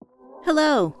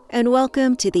Hello, and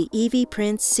welcome to the Evie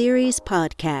Prince Series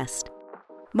podcast.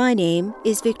 My name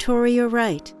is Victoria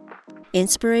Wright,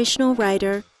 inspirational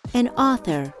writer and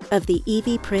author of the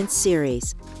Evie Prince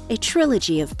series, a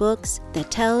trilogy of books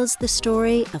that tells the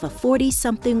story of a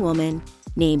 40-something woman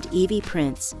named Evie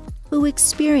Prince who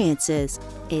experiences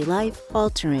a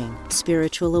life-altering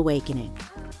spiritual awakening.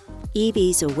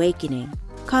 Evie's awakening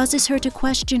causes her to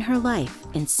question her life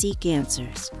and seek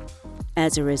answers.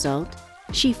 As a result,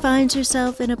 she finds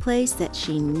herself in a place that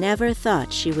she never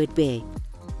thought she would be,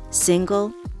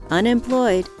 single,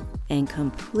 unemployed, and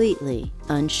completely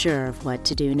unsure of what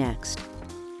to do next.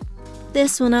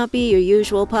 This will not be your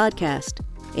usual podcast.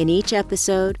 In each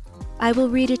episode, I will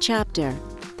read a chapter,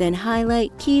 then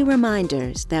highlight key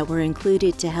reminders that were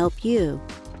included to help you,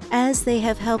 as they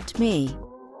have helped me,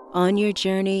 on your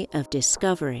journey of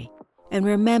discovery and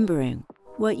remembering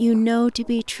what you know to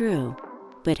be true,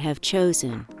 but have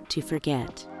chosen to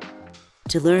forget.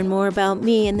 To learn more about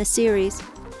me in the series,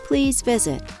 please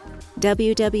visit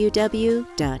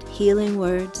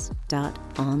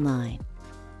www.healingwords.online.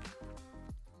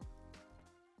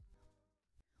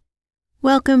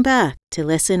 Welcome back to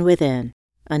Listen Within,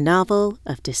 a novel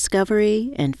of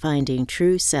discovery and finding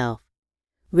true self,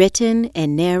 written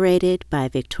and narrated by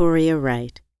Victoria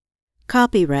Wright.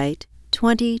 Copyright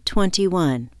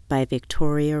 2021 by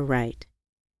Victoria Wright.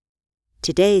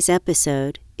 Today's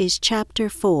episode is Chapter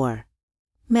 4,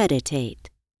 Meditate.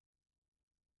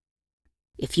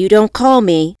 "If you don't call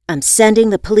me, I'm sending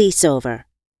the police over,"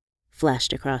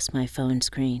 flashed across my phone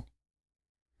screen.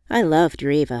 I loved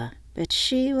Riva, but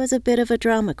she was a bit of a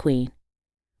drama queen.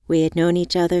 We had known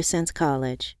each other since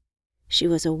college. She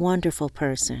was a wonderful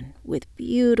person with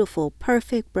beautiful,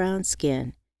 perfect brown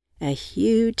skin, a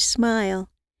huge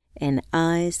smile, and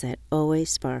eyes that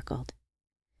always sparkled.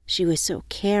 She was so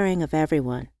caring of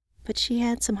everyone, but she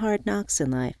had some hard knocks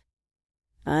in life.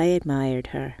 I admired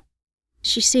her.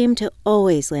 She seemed to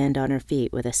always land on her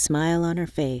feet with a smile on her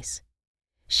face.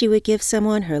 She would give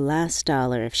someone her last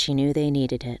dollar if she knew they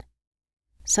needed it.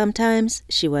 Sometimes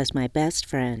she was my best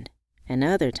friend, and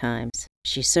other times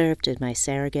she served as my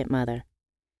surrogate mother.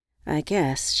 I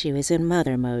guess she was in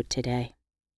mother mode today.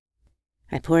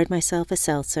 I poured myself a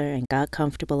seltzer and got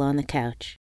comfortable on the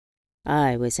couch.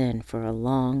 I was in for a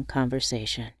long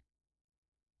conversation.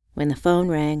 When the phone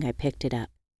rang, I picked it up.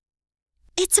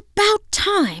 "It's about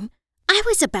time! I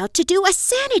was about to do a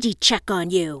sanity check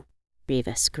on you!"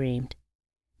 Riva screamed.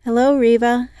 "Hello,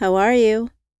 Riva. How are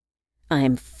you?"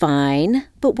 "I'm fine,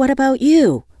 but what about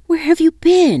you? Where have you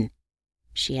been?"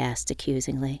 she asked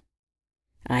accusingly.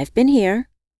 "I've been here."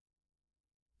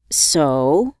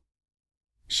 "So?"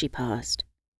 She paused.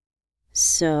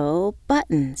 "So,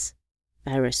 buttons,"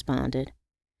 I responded,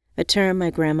 a term my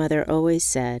grandmother always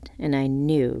said, and I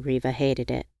knew Riva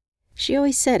hated it. She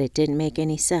always said it didn't make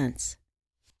any sense.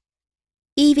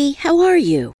 "Evie, how are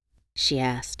you?" she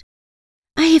asked.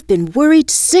 "I have been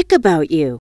worried sick about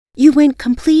you. You went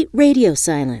complete radio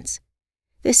silence.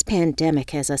 This pandemic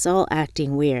has us all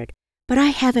acting weird, but I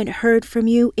haven't heard from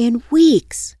you in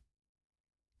weeks."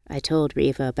 I told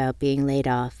Riva about being laid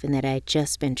off and that I had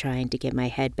just been trying to get my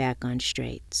head back on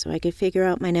straight so I could figure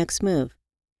out my next move.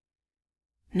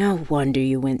 "No wonder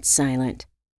you went silent.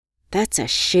 That's a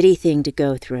shitty thing to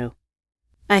go through.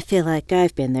 I feel like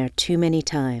I've been there too many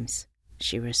times,"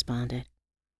 she responded.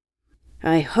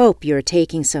 "I hope you're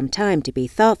taking some time to be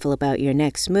thoughtful about your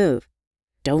next move.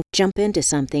 Don't jump into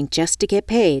something just to get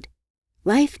paid.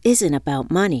 Life isn't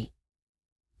about money."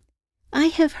 I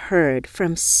have heard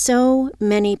from so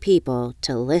many people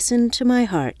to listen to my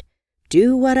heart,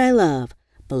 do what I love,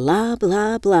 blah,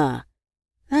 blah, blah.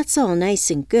 That's all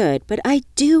nice and good, but I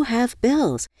do have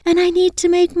bills, and I need to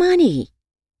make money,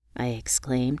 I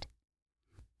exclaimed.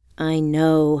 I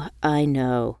know.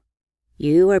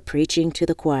 You are preaching to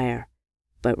the choir.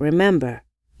 But remember,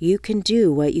 you can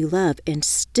do what you love and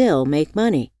still make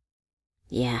money.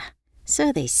 Yeah,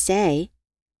 so they say.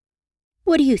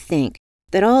 What do you think?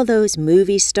 That all those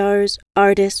movie stars,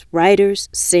 artists, writers,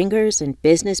 singers, and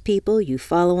business people you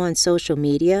follow on social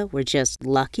media were just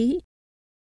lucky?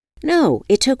 No,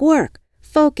 it took work,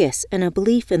 focus, and a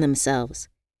belief in themselves.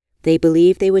 They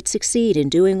believed they would succeed in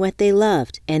doing what they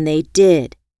loved, and they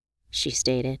did, she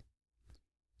stated.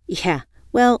 Yeah,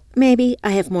 well, maybe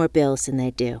I have more bills than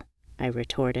they do, I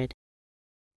retorted.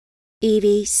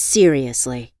 Evie,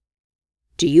 seriously.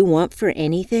 Do you want for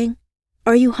anything?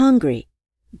 Are you hungry?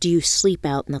 Do you sleep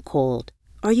out in the cold?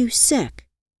 Are you sick?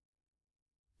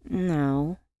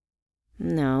 No,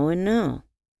 and no.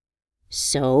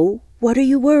 So, what are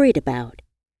you worried about?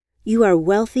 You are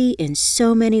wealthy in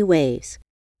so many ways.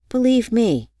 Believe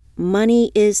me,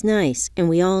 money is nice and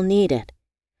we all need it.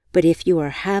 But if you are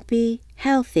happy,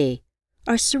 healthy,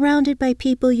 are surrounded by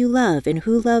people you love and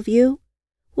who love you,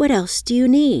 what else do you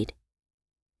need?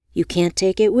 You can't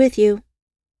take it with you."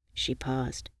 She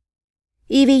paused.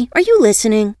 "Evie, are you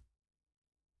listening?"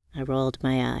 I rolled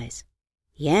my eyes.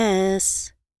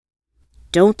 "Yes."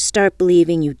 "Don't start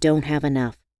believing you don't have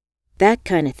enough. That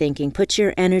kind of thinking puts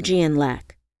your energy in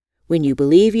lack. When you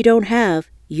believe you don't have,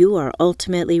 you are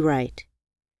ultimately right.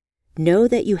 Know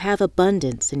that you have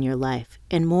abundance in your life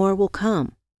and more will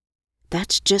come.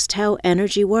 That's just how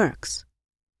energy works."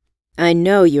 I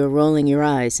know you're rolling your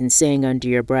eyes and saying under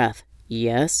your breath,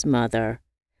 "Yes, Mother."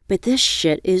 But this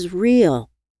shit is real.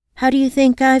 How do you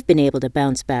think I've been able to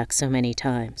bounce back so many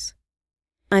times?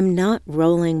 "I'm not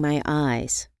rolling my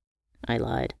eyes," I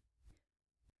lied.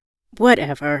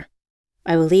 "Whatever.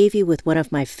 I will leave you with one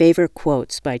of my favorite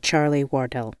quotes by Charlie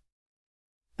Wardell.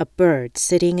 A bird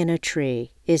sitting in a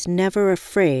tree is never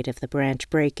afraid of the branch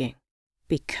breaking,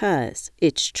 because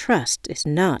its trust is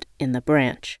not in the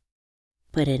branch,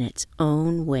 but in its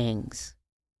own wings."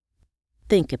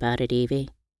 Think about it, Evie.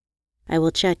 I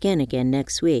will check in again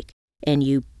next week, and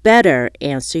you better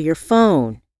answer your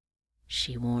phone,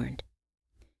 she warned.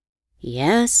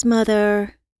 "Yes,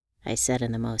 Mother," I said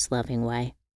in the most loving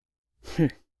way.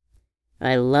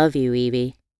 "I love you,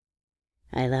 Evie."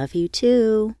 "I love you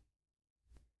too."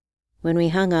 When we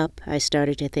hung up, I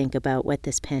started to think about what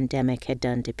this pandemic had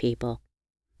done to people.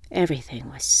 Everything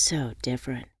was so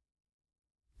different.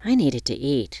 I needed to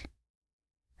eat.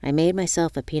 I made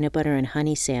myself a peanut butter and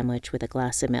honey sandwich with a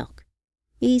glass of milk.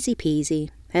 Easy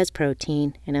peasy, has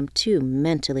protein, and I'm too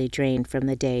mentally drained from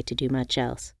the day to do much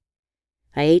else.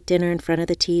 I ate dinner in front of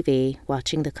the TV,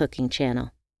 watching the cooking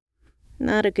channel.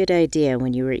 Not a good idea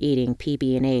when you were eating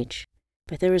PB&H,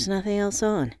 but there was nothing else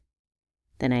on.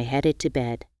 Then I headed to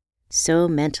bed, so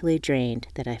mentally drained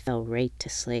that I fell right to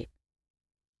sleep.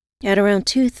 At around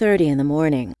 2:30 in the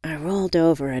morning, I rolled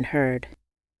over and heard,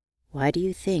 "Why do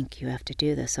you think you have to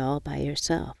do this all by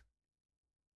yourself?"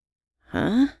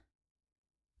 Huh?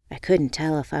 I couldn't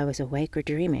tell if I was awake or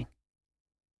dreaming.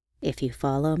 "If you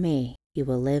follow me, you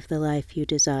will live the life you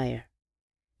desire.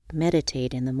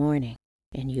 Meditate in the morning,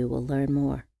 and you will learn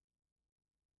more."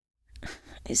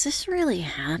 Is this really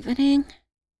happening?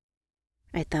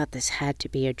 I thought this had to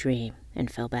be a dream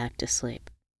and fell back to sleep.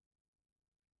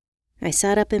 I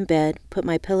sat up in bed, put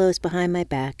my pillows behind my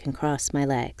back, and crossed my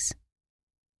legs.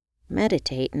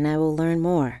 "Meditate and I will learn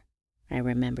more," I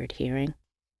remembered hearing.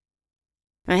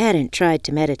 I hadn't tried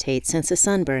to meditate since the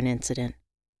sunburn incident.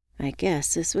 I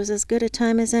guess this was as good a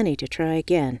time as any to try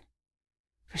again.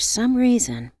 For some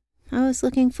reason, I was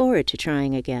looking forward to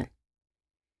trying again.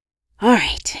 All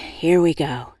right, here we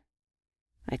go.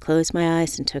 I closed my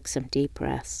eyes and took some deep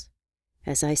breaths.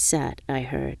 As I sat, I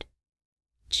heard,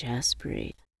 "Just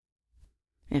breathe."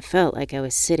 It felt like I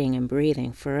was sitting and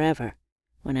breathing forever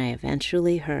when I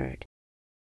eventually heard,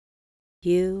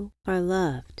 "You are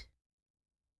loved.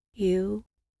 You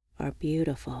are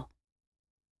beautiful.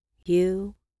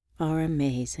 You are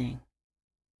amazing."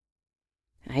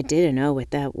 I didn't know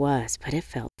what that was, but it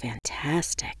felt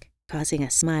fantastic, causing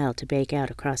a smile to break out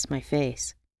across my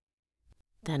face.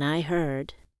 Then I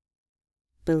heard,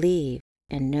 "Believe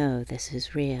and know this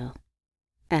is real.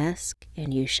 Ask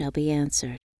and you shall be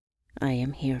answered. I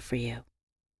am here for you."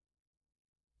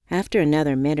 After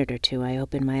another minute or two, I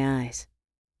opened my eyes.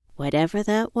 Whatever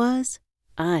that was,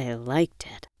 I liked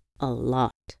it a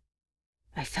lot.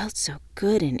 I felt so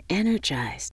good and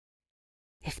energized.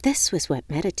 If this was what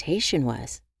meditation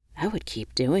was, I would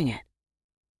keep doing it.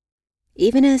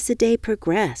 Even as the day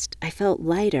progressed, I felt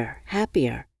lighter,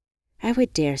 happier. I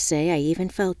would dare say I even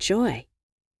felt joy.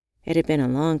 It had been a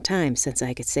long time since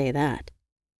I could say that.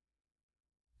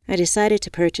 I decided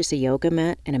to purchase a yoga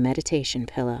mat and a meditation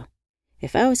pillow.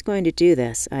 If I was going to do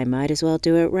this, I might as well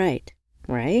do it right?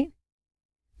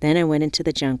 Then I went into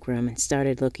the junk room and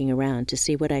started looking around to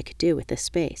see what I could do with the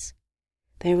space.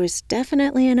 There was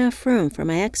definitely enough room for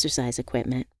my exercise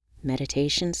equipment,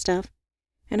 meditation stuff,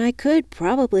 and I could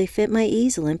probably fit my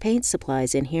easel and paint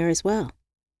supplies in here as well.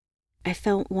 I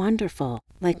felt wonderful,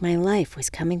 like my life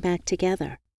was coming back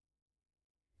together.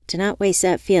 To not waste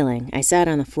that feeling, I sat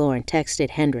on the floor and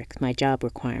texted Hendrik my job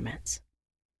requirements.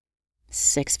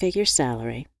 6-figure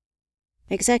salary,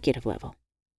 executive level,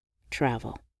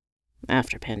 travel,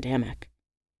 after pandemic,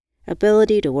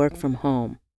 ability to work from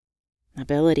home,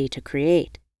 ability to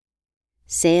create,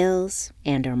 sales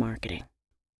and/or marketing.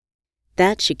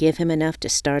 That should give him enough to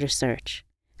start a search.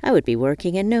 I would be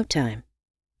working in no time.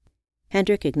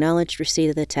 Hendrik acknowledged receipt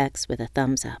of the text with a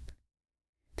thumbs up.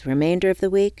 The remainder of the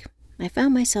week, I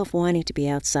found myself wanting to be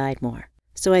outside more,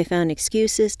 So I found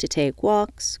excuses to take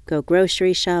walks, go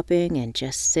grocery shopping, and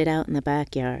just sit out in the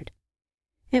backyard.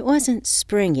 It wasn't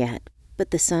spring yet,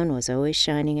 but the sun was always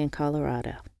shining in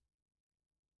Colorado.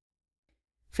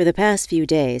 For the past few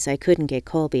days, I couldn't get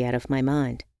Colby out of my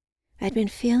mind. I'd been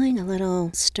feeling a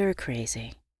little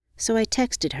stir-crazy, so I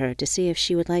texted her to see if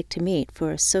she would like to meet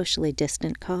for a socially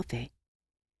distant coffee.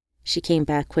 She came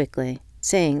back quickly,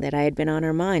 saying that I had been on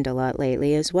her mind a lot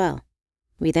lately as well.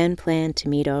 We then planned to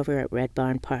meet over at Red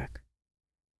Barn Park.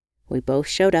 We both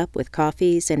showed up with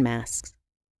coffees and masks.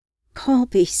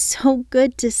 "Colby, so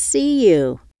good to see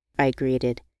you," I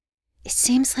greeted. "It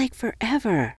seems like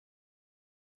forever."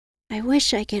 "I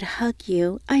wish I could hug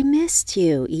you. I missed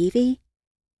you, Evie."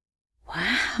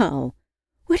 "Wow,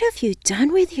 what have you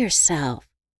done with yourself?"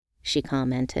 she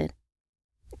commented.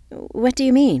 "What do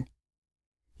you mean?"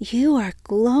 "You are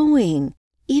glowing,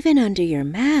 even under your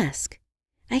mask.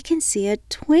 I can see a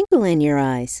twinkle in your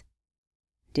eyes."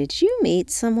 "Did you meet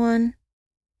someone?"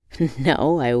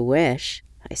 "No, I wish,"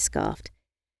 I scoffed.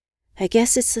 "I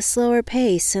guess it's the slower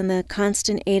pace and the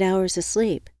constant 8 hours of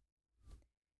sleep."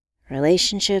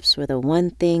 Relationships were the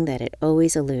one thing that had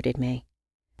always eluded me.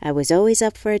 I was always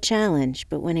up for a challenge,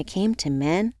 but when it came to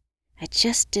men, I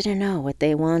just didn't know what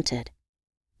they wanted.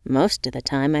 Most of the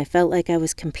time, I felt like I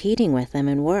was competing with them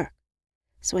in work,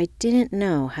 so I didn't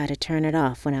know how to turn it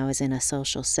off when I was in a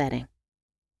social setting.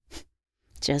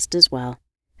 Just as well,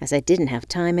 as I didn't have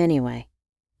time anyway.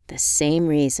 The same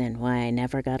reason why I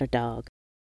never got a dog.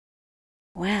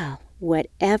 "Well,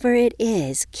 whatever it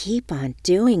is, keep on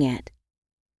doing it."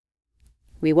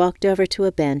 We walked over to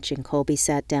a bench and Colby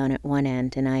sat down at one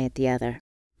end and I at the other.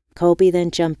 Colby then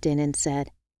jumped in and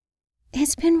said,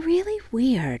 "It's been really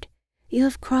weird. You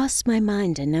have crossed my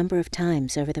mind a number of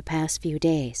times over the past few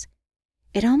days.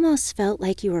 It almost felt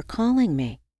like you were calling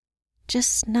me,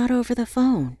 just not over the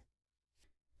phone.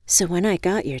 So when I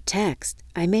got your text,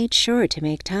 I made sure to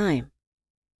make time."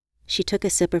 She took a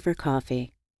sip of her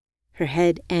coffee, her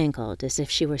head angled as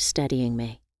if she were studying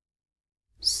me.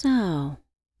 "So,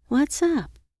 what's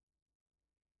up?"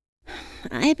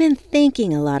 "I've been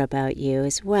thinking a lot about you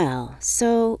as well,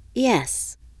 so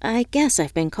yes, I guess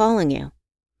I've been calling you.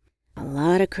 A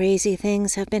lot of crazy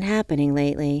things have been happening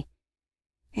lately.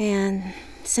 And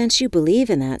since you believe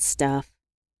in that stuff,"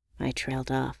 I trailed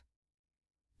off.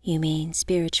 "You mean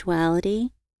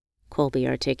spirituality?" Colby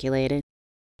articulated.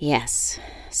 "Yes,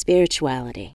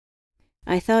 spirituality.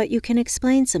 I thought you can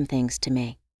explain some things to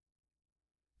me."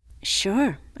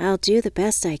 "Sure, I'll do the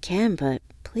best I can, but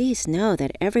please know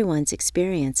that everyone's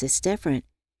experience is different,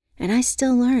 and I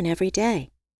still learn every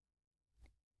day."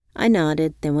 I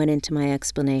nodded, then went into my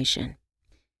explanation.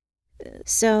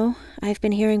 "So, I've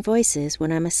been hearing voices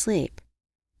when I'm asleep,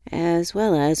 as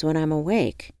well as when I'm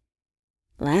awake.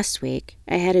 Last week,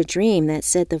 I had a dream that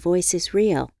said the voice is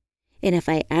real, and if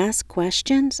I ask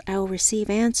questions, I will receive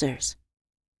answers.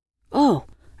 Oh,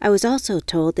 I was also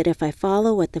told that if I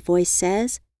follow what the voice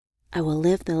says, I will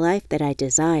live the life that I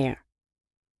desire."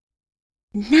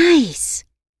 "Nice!"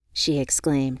 she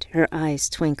exclaimed, her eyes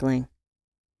twinkling.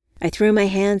 I threw my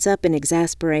hands up in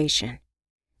exasperation.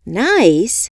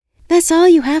 "Nice? That's all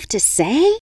you have to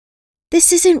say?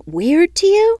 This isn't weird to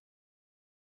you?"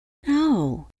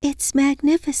 "No, it's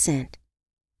magnificent.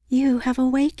 You have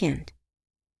awakened."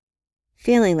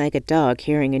 Feeling like a dog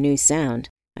hearing a new sound,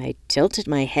 I tilted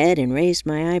my head and raised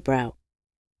my eyebrow.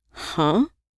 "Huh?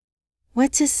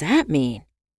 What does that mean?"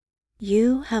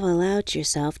 "You have allowed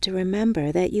yourself to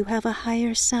remember that you have a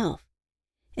higher self,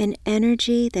 an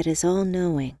energy that is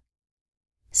all-knowing.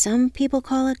 Some people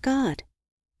call it God.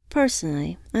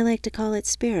 Personally, I like to call it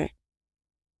spirit.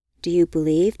 Do you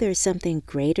believe there's something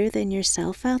greater than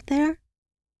yourself out there?"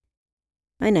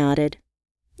 I nodded.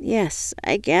 "Yes,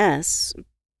 I guess,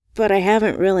 but I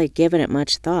haven't really given it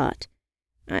much thought.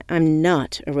 I'm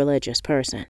not a religious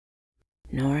person."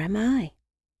 "Nor am I,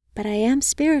 but I am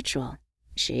spiritual,"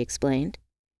 she explained.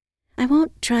 "I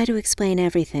won't try to explain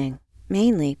everything,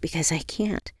 mainly because I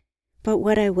can't. But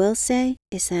what I will say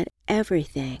is that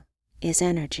everything is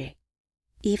energy,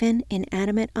 even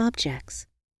inanimate objects.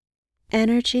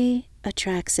 Energy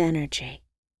attracts energy.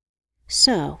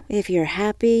 So, if you're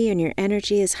happy and your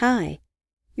energy is high,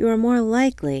 you are more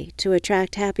likely to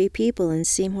attract happy people and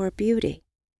see more beauty.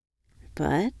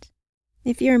 But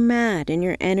if you're mad and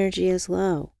your energy is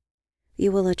low,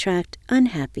 you will attract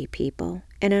unhappy people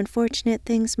and unfortunate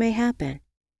things may happen.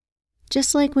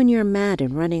 Just like when you're mad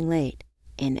and running late,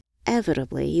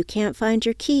 inevitably you can't find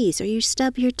your keys or you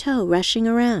stub your toe rushing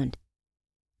around.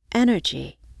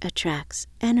 Energy attracts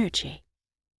energy."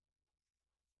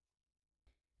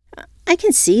 "I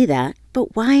can see that,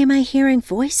 but why am I hearing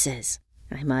voices?"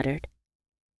 I muttered.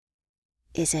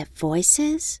 Is it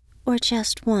voices or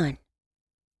just one?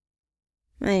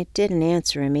 I didn't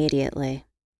answer immediately.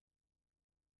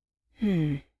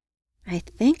 I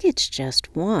think it's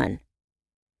just one.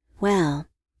 Well,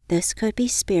 this could be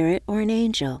spirit or an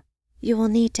angel. You will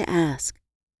need to ask.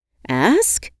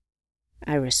 Ask?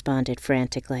 I responded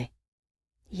frantically.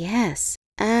 Yes,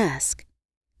 ask.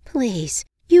 Please,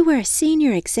 you were a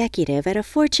senior executive at a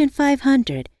Fortune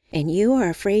 500, and you are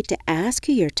afraid to ask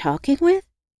who you're talking with?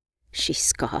 She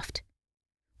scoffed.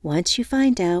 Once you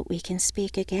find out, we can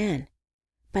speak again.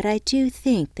 But I do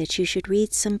think that you should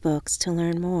read some books to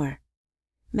learn more.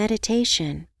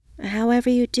 Meditation, however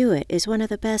you do it, is one of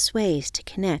the best ways to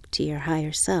connect to your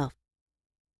higher self.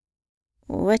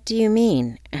 What do you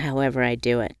mean, however I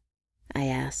do it? I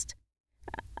asked.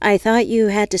 I thought you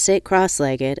had to sit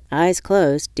cross-legged, eyes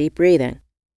closed, deep breathing.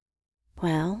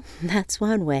 Well, that's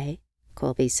one way,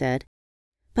 Colby said.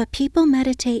 But people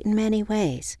meditate in many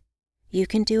ways. You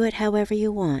can do it however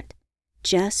you want.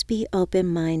 Just be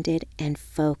open-minded and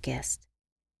focused.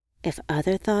 If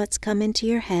other thoughts come into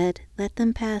your head, let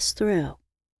them pass through.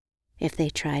 If they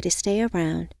try to stay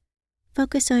around,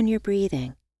 focus on your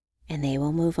breathing, and they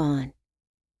will move on.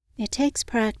 It takes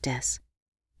practice,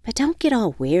 but don't get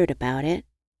all weird about it.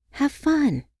 Have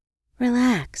fun.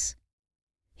 Relax.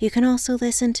 You can also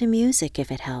listen to music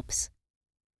if it helps.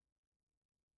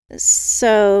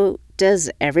 So, does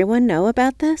everyone know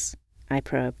about this? I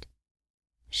probed.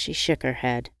 She shook her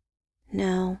head.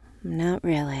 No, not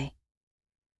really.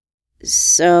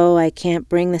 So I can't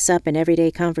bring this up in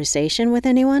everyday conversation with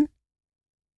anyone?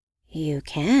 You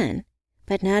can,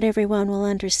 but not everyone will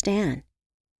understand.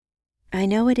 I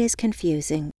know it is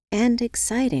confusing and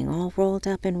exciting all rolled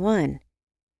up in one.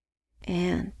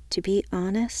 And, to be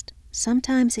honest,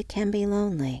 sometimes it can be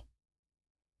lonely.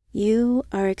 You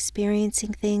are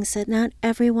experiencing things that not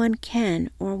everyone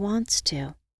can or wants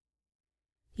to.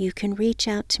 You can reach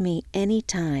out to me any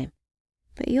time,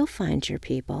 but you'll find your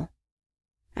people.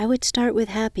 I would start with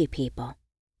happy people,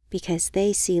 because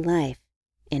they see life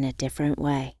in a different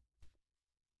way.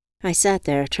 I sat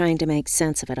there trying to make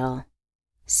sense of it all.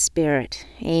 Spirit,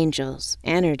 angels,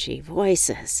 energy,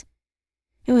 voices.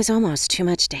 It was almost too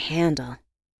much to handle.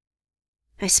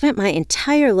 I spent my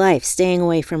entire life staying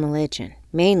away from religion,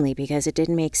 mainly because it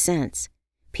didn't make sense.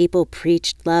 People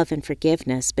preached love and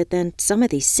forgiveness, but then some of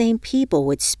these same people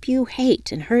would spew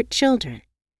hate and hurt children.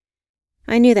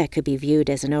 I knew that could be viewed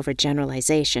as an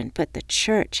overgeneralization, but the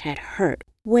church had hurt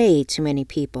way too many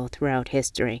people throughout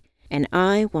history, and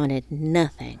I wanted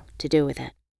nothing to do with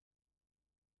it.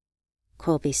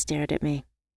 Colby stared at me.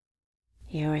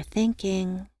 You're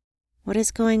thinking. What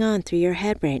is going on through your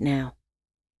head right now?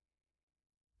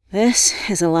 This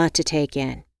is a lot to take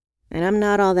in, and I'm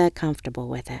not all that comfortable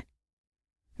with it.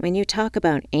 When you talk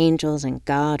about angels and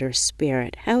God or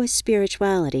spirit, how is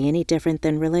spirituality any different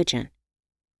than religion?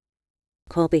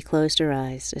 Colby closed her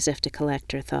eyes as if to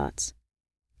collect her thoughts.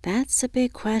 That's a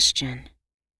big question.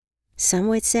 Some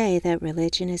would say that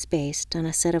religion is based on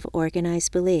a set of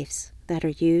organized beliefs that are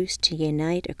used to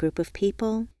unite a group of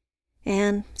people,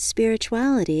 and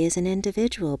spirituality is an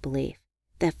individual belief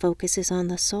that focuses on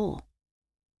the soul.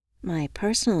 My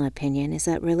personal opinion is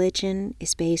that religion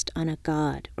is based on a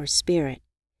God or spirit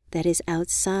that is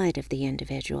outside of the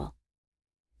individual.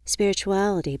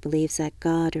 Spirituality believes that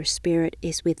God or spirit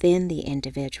is within the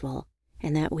individual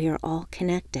and that we are all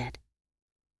connected.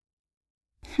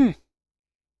 I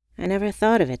never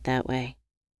thought of it that way.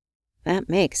 That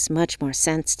makes much more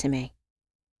sense to me.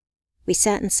 We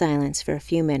sat in silence for a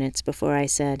few minutes before I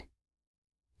said,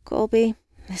 Colby,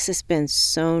 this has been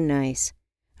so nice.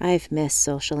 I've missed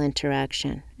social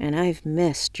interaction, and I've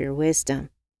missed your wisdom.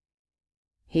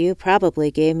 You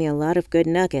probably gave me a lot of good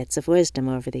nuggets of wisdom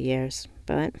over the years,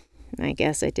 but I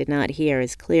guess I did not hear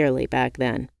as clearly back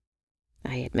then,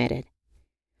 I admitted.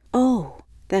 Oh,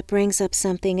 that brings up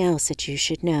something else that you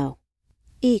should know.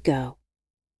 Ego,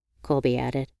 Colby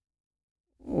added.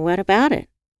 What about it?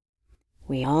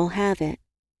 We all have it,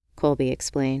 Colby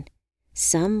explained,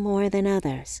 some more than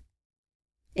others.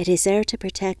 It is there to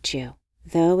protect you,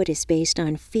 though it is based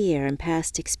on fear and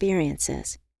past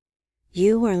experiences.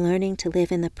 You are learning to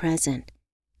live in the present.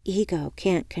 Ego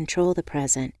can't control the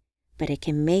present, but it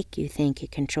can make you think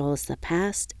it controls the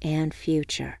past and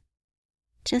future.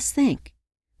 Just think,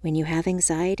 when you have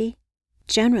anxiety,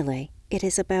 generally it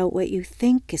is about what you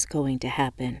think is going to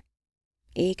happen.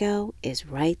 Ego is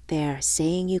right there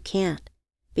saying you can't,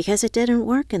 because it didn't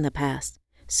work in the past,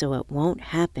 so it won't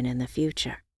happen in the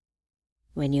future.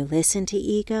 When you listen to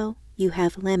ego, you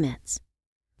have limits.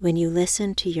 When you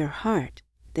listen to your heart,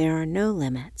 there are no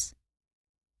limits.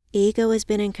 Ego has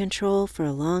been in control for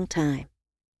a long time.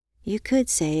 You could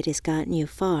say it has gotten you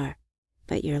far,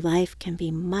 but your life can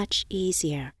be much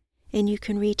easier, and you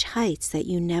can reach heights that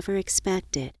you never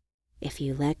expected if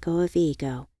you let go of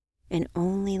ego and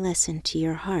only listen to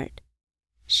your heart,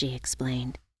 she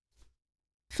explained.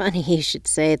 Funny you should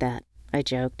say that, I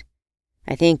joked.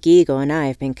 I think ego and I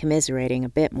have been commiserating a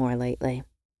bit more lately.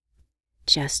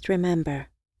 Just remember,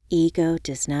 ego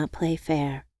does not play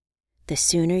fair. The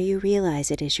sooner you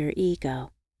realize it is your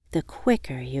ego, the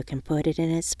quicker you can put it in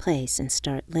its place and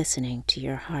start listening to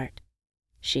your heart,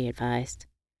 she advised.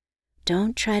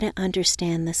 Don't try to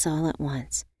understand this all at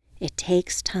once. It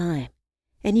takes time,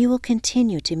 and you will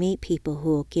continue to meet people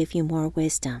who will give you more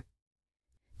wisdom.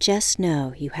 Just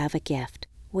know you have a gift.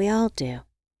 We all do,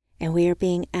 and we are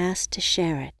being asked to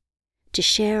share it, to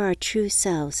share our true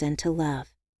selves and to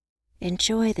love.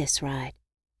 Enjoy this ride.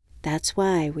 That's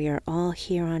why we are all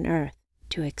here on Earth,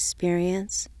 to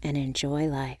experience and enjoy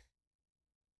life.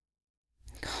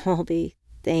 Colby,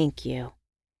 thank you.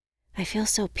 I feel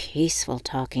so peaceful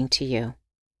talking to you,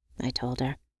 I told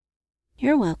her.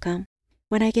 You're welcome.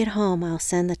 When I get home, I'll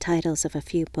send the titles of a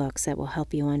few books that will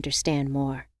help you understand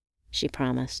more, she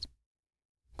promised.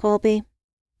 Colby,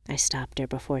 I stopped her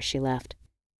before she left.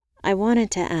 I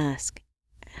wanted to ask,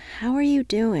 how are you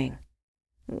doing?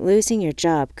 Losing your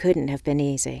job couldn't have been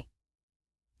easy.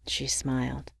 She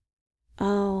smiled.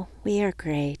 Oh, we are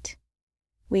great.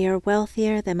 We are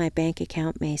wealthier than my bank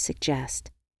account may suggest.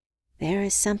 There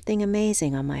is something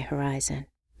amazing on my horizon.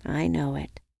 I know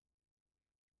it.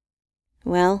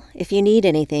 Well, if you need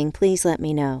anything, please let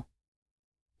me know.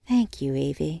 Thank you,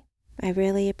 Evie. I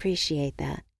really appreciate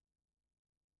that.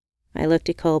 I looked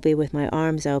at Colby with my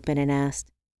arms open and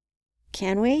asked,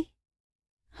 Can we?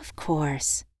 Of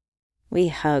course. We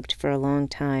hugged for a long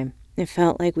time. It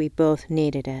felt like we both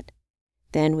needed it.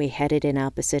 Then we headed in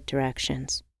opposite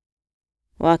directions.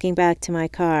 Walking back to my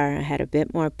car, I had a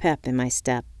bit more pep in my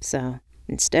step, so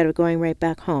instead of going right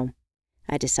back home,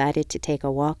 I decided to take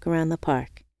a walk around the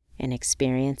park and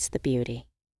experience the beauty.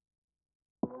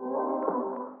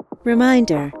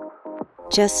 Reminder,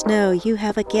 just know you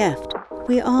have a gift.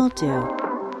 We all do.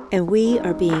 And we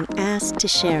are being asked to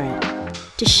share it,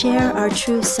 to share our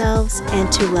true selves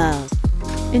and to love.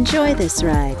 Enjoy this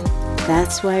ride.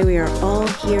 That's why we are all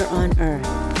here on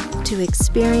Earth, to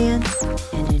experience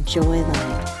and enjoy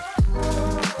life.